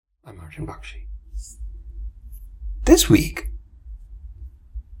Arjun Bakshi. This week,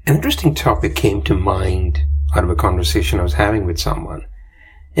 an interesting topic came to mind out of a conversation I was having with someone,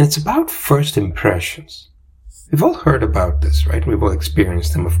 and it's about first impressions. We've all heard about this, right? We've all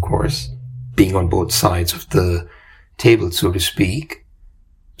experienced them, of course, being on both sides of the table, so to speak.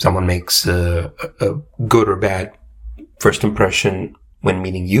 Someone makes a good or bad first impression when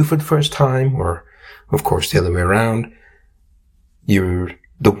meeting you for the first time, or, of course, the other way around. You're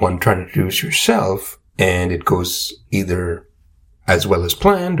the one trying to introduce yourself, and it goes either as well as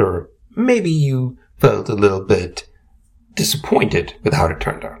planned, or maybe you felt a little bit disappointed with how it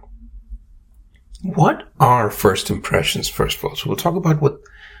turned out. What are first impressions, first of all? So we'll talk about what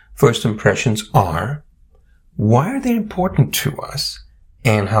first impressions are, why are they important to us,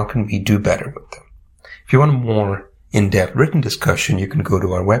 and how can we do better with them. If you want a more in-depth written discussion, you can go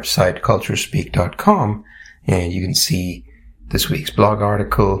to our website, culturespeak.com, and you can see this week's blog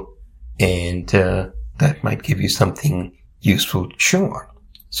article, and that might give you something useful to chew on.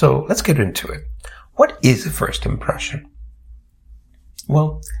 So let's get into it. What is a first impression?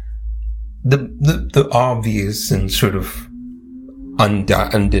 Well, the obvious and sort of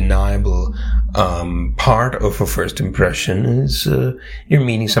undeniable part of a first impression is you're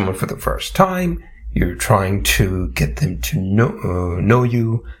meeting someone for the first time. You're trying to get them to know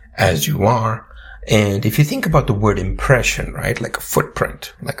you as you are. And if you think about the word impression, right, like a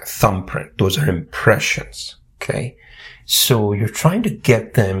footprint, like a thumbprint, those are impressions, okay? So you're trying to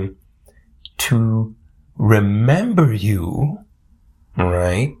get them to remember you,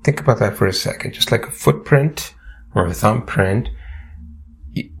 right? Think about that for a second. Just like a footprint or a thumbprint,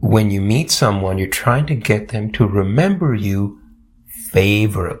 when you meet someone, you're trying to get them to remember you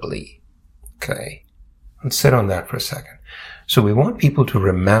favorably. Okay, let's sit on that for a second. So we want people to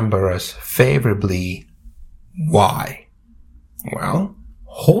remember us favorably. Why? Well,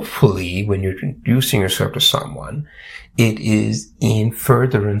 hopefully when you're introducing yourself to someone, it is in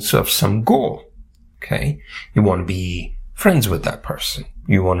furtherance of some goal. Okay, you want to be friends with that person.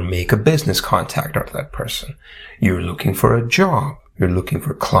 You want to make a business contact out of that person. You're looking for a job. You're looking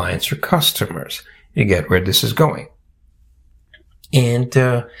for clients or customers. You get where this is going. And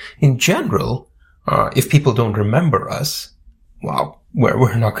in general, if people don't remember us, well,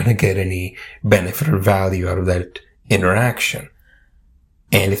 we're not going to get any benefit or value out of that interaction.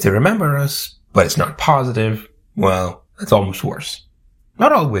 And if they remember us, but it's not positive, well, that's almost worse.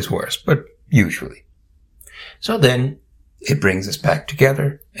 Not always worse, but usually. So then it brings us back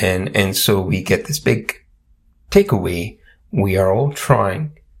together. And so we get this big takeaway. We are all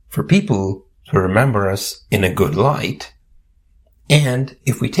trying for people to remember us in a good light. And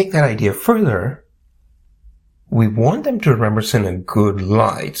if we take that idea further, we want them to remember us in a good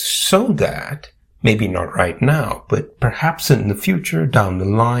light so that, maybe not right now, but perhaps in the future, down the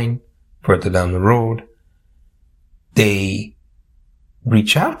line, further down the road, they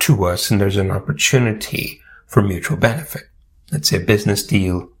reach out to us and there's an opportunity for mutual benefit. Let's say a business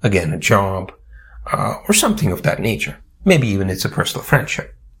deal, again, a job, or something of that nature. Maybe even it's a personal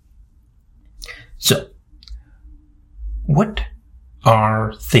friendship. So, what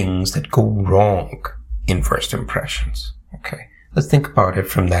are things that go wrong in first impressions? Okay, let's think about it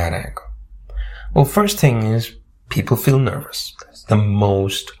from that angle. Well, first thing is people feel nervous. That's the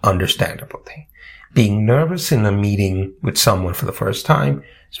most understandable thing. Being nervous in a meeting with someone for the first time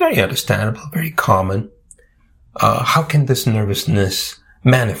is very understandable, very common. How can this nervousness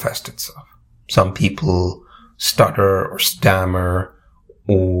manifest itself? Some people stutter or stammer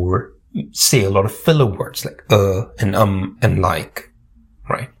or say a lot of filler words like and like,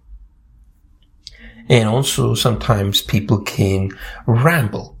 right? And also sometimes people can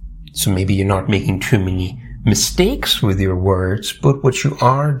ramble. So maybe you're not making too many mistakes with your words, but what you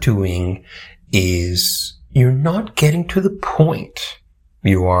are doing is you're not getting to the point.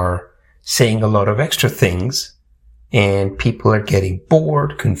 You are saying a lot of extra things and people are getting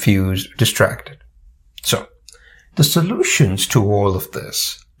bored, confused, distracted. So the solutions to all of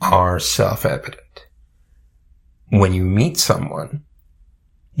this are self-evident. When you meet someone,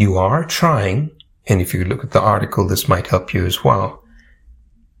 you are trying, and if you look at the article, this might help you as well,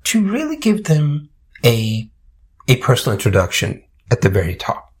 to really give them a personal introduction at the very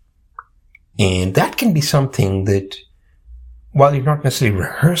top. And that can be something that, while you're not necessarily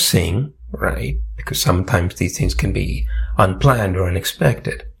rehearsing, right, because sometimes these things can be unplanned or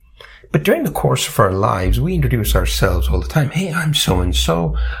unexpected, but during the course of our lives, we introduce ourselves all the time. Hey, I'm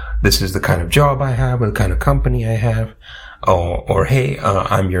so-and-so. This is the kind of job I have, or the kind of company I have. Or hey,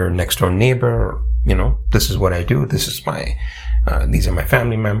 I'm your next door neighbor. You know, this is what I do. This is these are my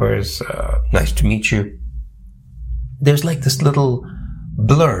family members. Nice to meet you. There's like this little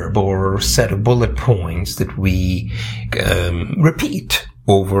blurb or set of bullet points that we repeat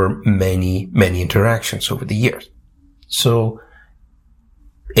over many, many interactions over the years. So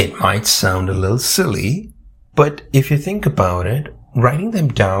it might sound a little silly, but if you think about it, writing them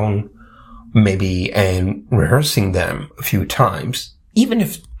down maybe and rehearsing them a few times, even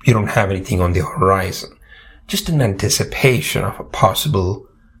if you don't have anything on the horizon, just in anticipation of a possible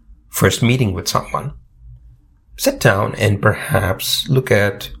first meeting with someone, sit down and perhaps look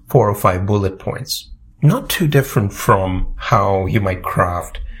at 4 or 5 bullet points, not too different from how you might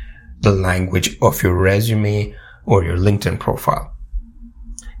craft the language of your resume or your LinkedIn profile.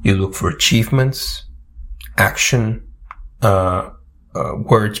 You look for achievements, action,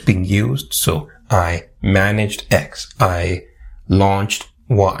 words being used. So I managed X. I launched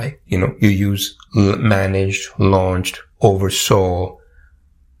Y. You use managed, launched, oversaw.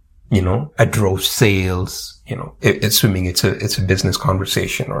 I drove sales. Assuming it's a business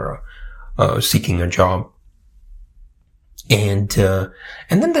conversation or seeking a job. And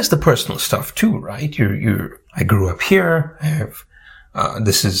then there's the personal stuff too, right? I grew up here.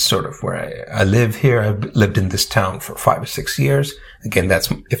 This is sort of where I live here. I've lived in this town for 5 or 6 years. Again,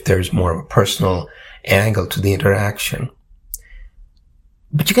 that's if there's more of a personal angle to the interaction.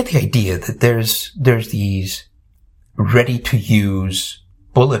 But you get the idea that there's these ready to use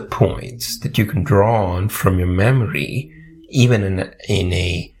bullet points that you can draw on from your memory, even in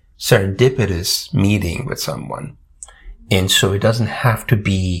a serendipitous meeting with someone. And so it doesn't have to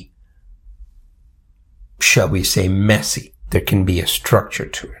be, shall we say, messy. There can be a structure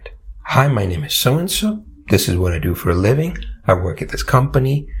to it. Hi, my name is so-and-so. This is what I do for a living. I work at this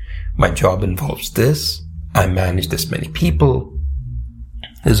company. My job involves this. I manage this many people.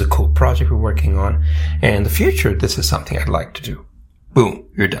 This is a cool project we're working on. And in the future, this is something I'd like to do. Boom,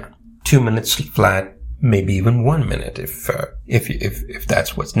 you're done. 2 minutes flat, maybe even 1 minute if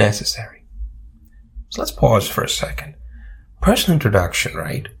that's what's necessary. So let's pause for a second. Personal introduction,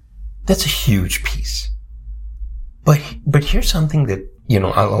 right? That's a huge piece. But here's something that,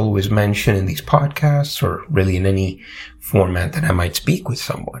 I'll always mention in these podcasts or really in any format that I might speak with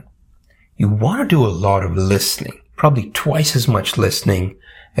someone. You want to do a lot of listening, probably twice as much listening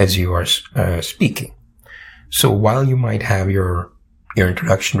as you are speaking. So while you might have your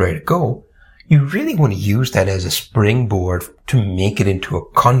introduction ready to go, you really want to use that as a springboard to make it into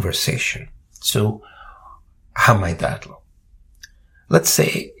a conversation. So how might that look? Let's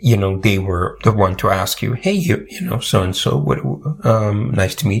say, they were the one to ask you, hey, so-and-so,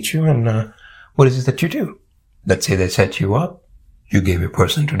 nice to meet you. And, what is it that you do? Let's say they set you up. You gave your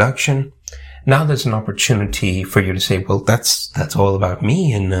personal introduction. Now there's an opportunity for you to say, well, that's all about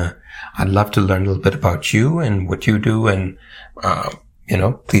me. And, I'd love to learn a little bit about you and what you do. And,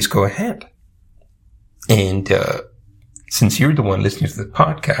 please go ahead. And, since you're the one listening to the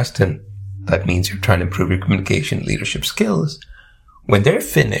podcast, and that means you're trying to improve your communication and leadership skills, when they're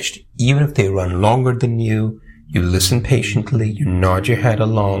finished, even if they run longer than you listen patiently, you nod your head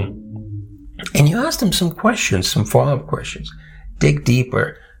along, and you ask them some questions, some follow-up questions. Dig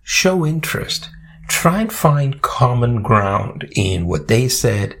deeper, show interest, try and find common ground in what they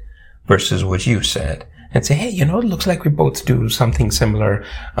said versus what you said. And say, hey, it looks like we both do something similar.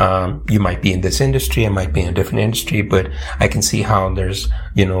 You might be in this industry, I might be in a different industry, but I can see how there's,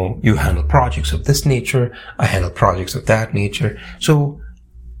 you handle projects of this nature, I handle projects of that nature. So,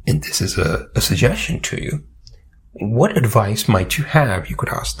 and this is a suggestion to you. What advice might you have? You could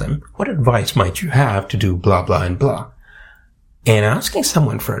ask them, what advice might you have to do blah, blah, and blah? And asking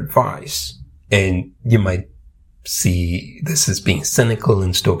someone for advice, and you might see this as being cynical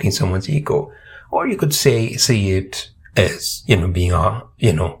and stoking someone's ego. Or you could see it as, being,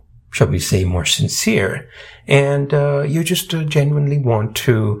 shall we say, more sincere. And, you just genuinely want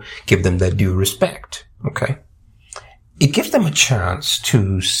to give them that due respect. Okay. It gives them a chance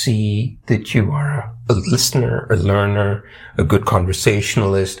to see that you are a listener, a learner, a good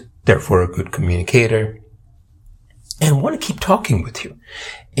conversationalist, therefore a good communicator, and want to keep talking with you.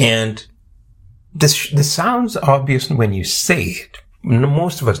 And this sounds obvious when you say it.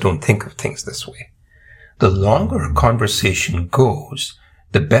 Most of us don't think of things this way. The longer a conversation goes,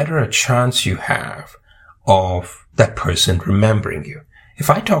 the better a chance you have of that person remembering you. If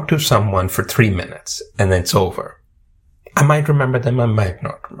I talk to someone for 3 minutes and then it's over, I might remember them, I might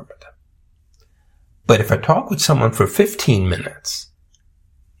not remember them. But if I talk with someone for 15 minutes,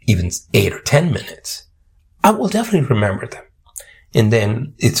 even 8 or 10 minutes, I will definitely remember them. And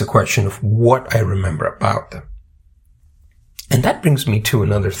then it's a question of what I remember about them. And that brings me to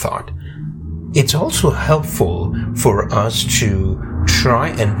another thought. It's also helpful for us to try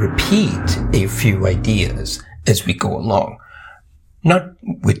and repeat a few ideas as we go along. not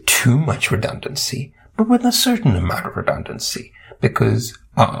with too much redundancy, but with a certain amount of redundancy, because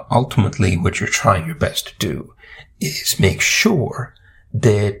ultimately what you're trying your best to do is make sure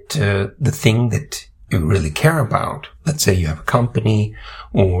that the thing that you really care about, let's say you have a company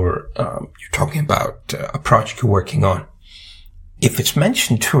or you're talking about a project you're working on, if it's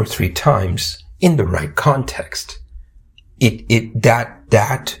mentioned 2 or 3 times in the right context,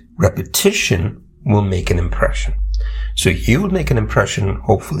 that repetition will make an impression. So you'll make an impression,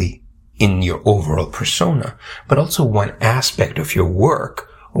 hopefully, in your overall persona, but also one aspect of your work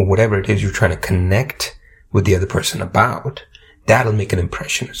or whatever it is you're trying to connect with the other person about, that'll make an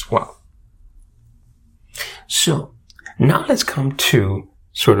impression as well. So now let's come to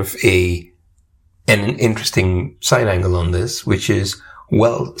sort of an interesting side angle on this, which is,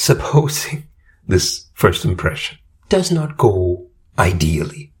 well, supposing this first impression does not go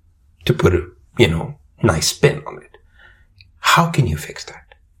ideally, to put a, nice spin on it. How can you fix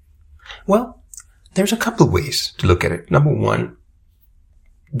that? Well, there's a couple of ways to look at it. Number one,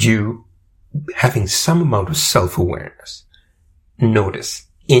 you having some amount of self-awareness. Notice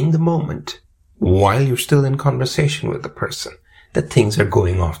in the moment, while you're still in conversation with the person, that things are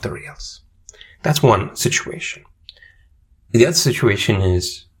going off the rails. That's one situation. The other situation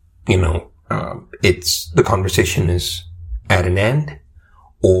is, the conversation is at an end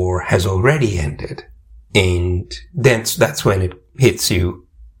or has already ended. And then that's when it hits you,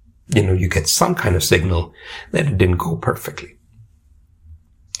 you get some kind of signal that it didn't go perfectly.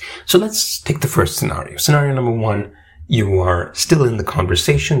 So let's take the first scenario. Scenario number one, you are still in the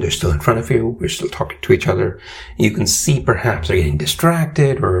conversation. They're still in front of you. We're still talking to each other. You can see perhaps they're getting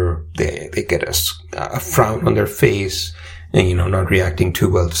distracted or they get a frown on their face and, not reacting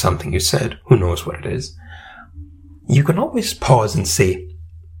too well to something you said. Who knows what it is? You can always pause and say,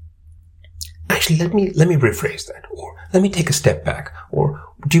 actually, let me rephrase that, or let me take a step back, or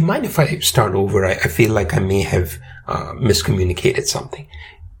do you mind if I start over? I feel like I may have miscommunicated something.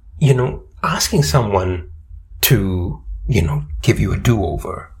 Asking someone to, give you a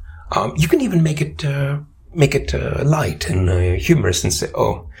do-over. You can even make it light and humorous and say,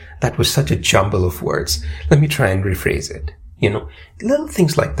 oh, that was such a jumble of words. Let me try and rephrase it. Little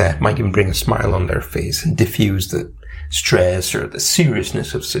things like that might even bring a smile on their face and diffuse the stress or the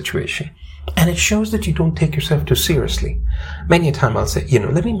seriousness of the situation. And it shows that you don't take yourself too seriously. Many a time I'll say,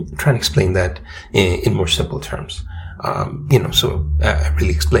 let me try and explain that in more simple terms. So I really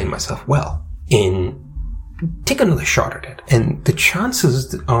explain myself well. Take another shot at it. And the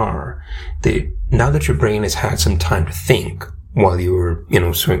chances are that now that your brain has had some time to think while you were,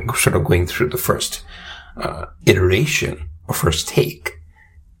 sort of going through the first iteration or first take,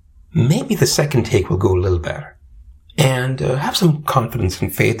 maybe the second take will go a little better. And have some confidence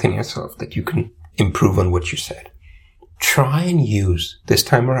and faith in yourself that you can improve on what you said. Try and use, this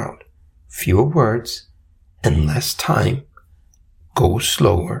time around, fewer words and less time. Go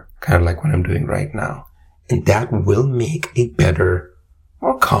slower, kind of like what I'm doing right now. And that will make a better,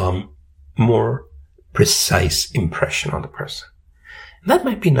 more calm, more precise impression on the person. And that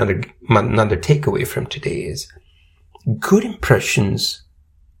might be another takeaway from today is good impressions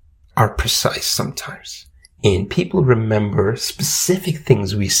are precise sometimes. And people remember specific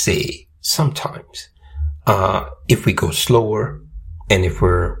things we say sometimes, if we go slower and if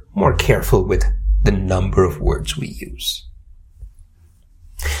we're more careful with the number of words we use.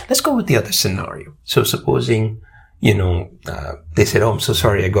 Let's go with the other scenario. So supposing, they said, oh, I'm so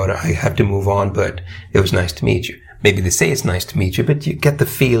sorry, I have to move on, but it was nice to meet you. Maybe they say it's nice to meet you, but you get the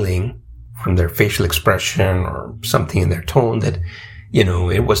feeling from their facial expression or something in their tone that,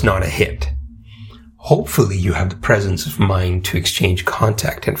 it was not a hit. Hopefully you have the presence of mind to exchange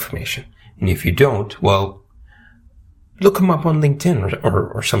contact information. And if you don't, well, look them up on LinkedIn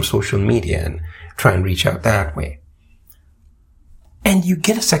or some social media and try and reach out that way. And you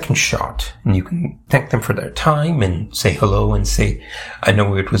get a second shot and you can thank them for their time and say hello and say, I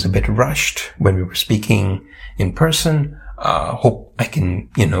know it was a bit rushed when we were speaking in person. Hope I can,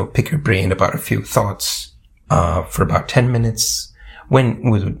 pick your brain about a few thoughts, for about 10 minutes when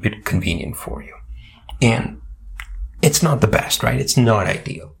was a bit convenient for you. And it's not the best, right? It's not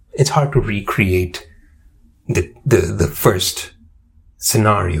ideal. It's hard to recreate the first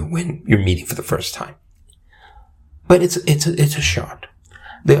scenario when you're meeting for the first time. But it's a shot.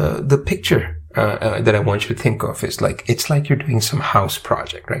 The picture that I want you to think of is it's like you're doing some house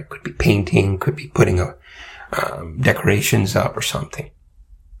project, right? Could be painting, could be putting decorations up or something.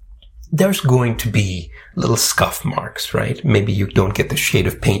 There's going to be little scuff marks, right? Maybe you don't get the shade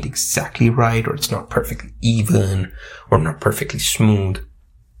of paint exactly right, or it's not perfectly even, or not perfectly smooth.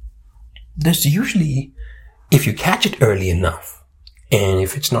 There's usually, if you catch it early enough, And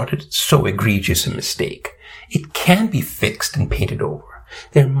if it's not so egregious a mistake, it can be fixed and painted over.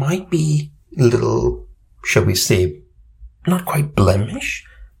 There might be little, shall we say, not quite blemish,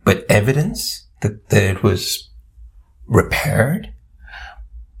 but evidence that it was repaired,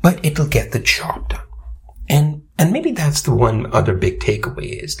 but it'll get the job done. And maybe that's the one other big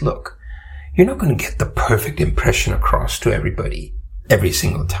takeaway is, look, you're not going to get the perfect impression across to everybody every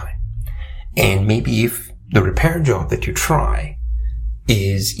single time. And maybe if the repair job that you try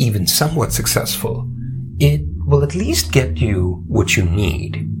is even somewhat successful, it will at least get you what you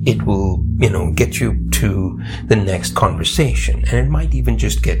need. It will, get you to the next conversation. And it might even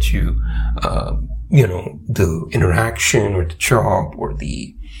just get you, the interaction or the job or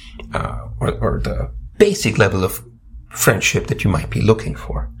the, or the basic level of friendship that you might be looking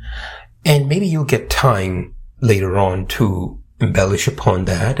for. And maybe you'll get time later on to embellish upon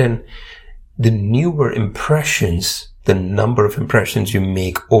that, and the newer impressions, the number of impressions you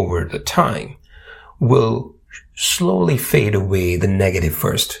make over the time will slowly fade away the negative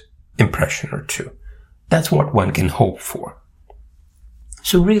first impression or two. That's what one can hope for.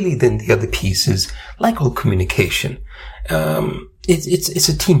 So really then the other piece is, like all communication, it's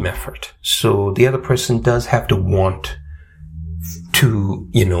a team effort. So the other person does have to want to,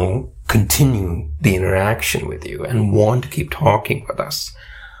 continue the interaction with you and want to keep talking with us.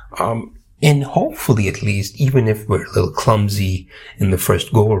 And hopefully at least, even if we're a little clumsy in the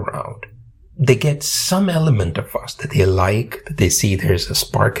first go around, they get some element of us that they like, that they see there's a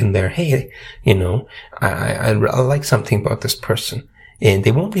spark in there. Hey, I like something about this person. And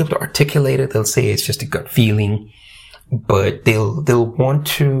they won't be able to articulate it. They'll say it's just a gut feeling, but they'll want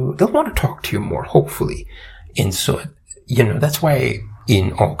to talk to you more, hopefully. And so, that's why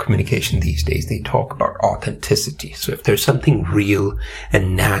in all communication these days, they talk about authenticity. So if there's something real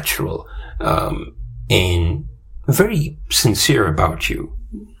and natural, and very sincere about you,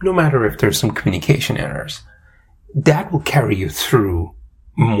 no matter if there's some communication errors, that will carry you through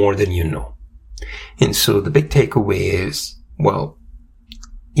more than you know. And so the big takeaway is,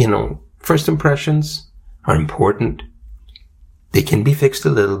 first impressions are important. They can be fixed a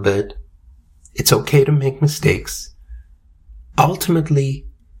little bit. It's okay to make mistakes. Ultimately,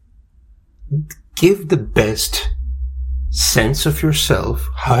 give the best sense of yourself,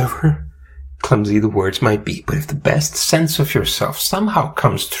 however clumsy the words might be, but if the best sense of yourself somehow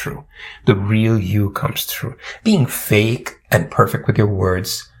comes through, the real you comes through, being fake and perfect with your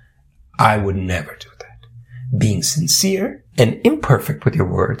words, I would never do that. Being sincere and imperfect with your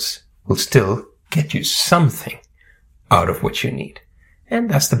words will still get you something out of what you need.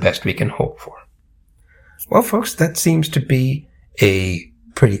 And that's the best we can hope for. Well, folks, that seems to be a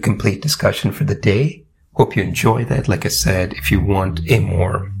pretty complete discussion for the day. Hope you enjoy that. Like I said, if you want a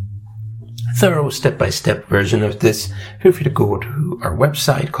more thorough step-by-step version of this, feel free to go to our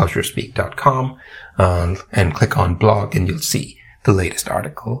website, culturespeak.com, and click on blog, and you'll see the latest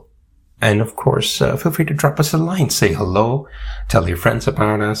article. And of course, feel free to drop us a line, say hello, tell your friends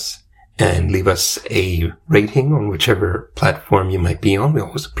about us, and leave us a rating on whichever platform you might be on. We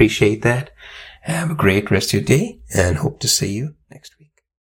always appreciate that. Have a great rest of your day, and hope to see you next week.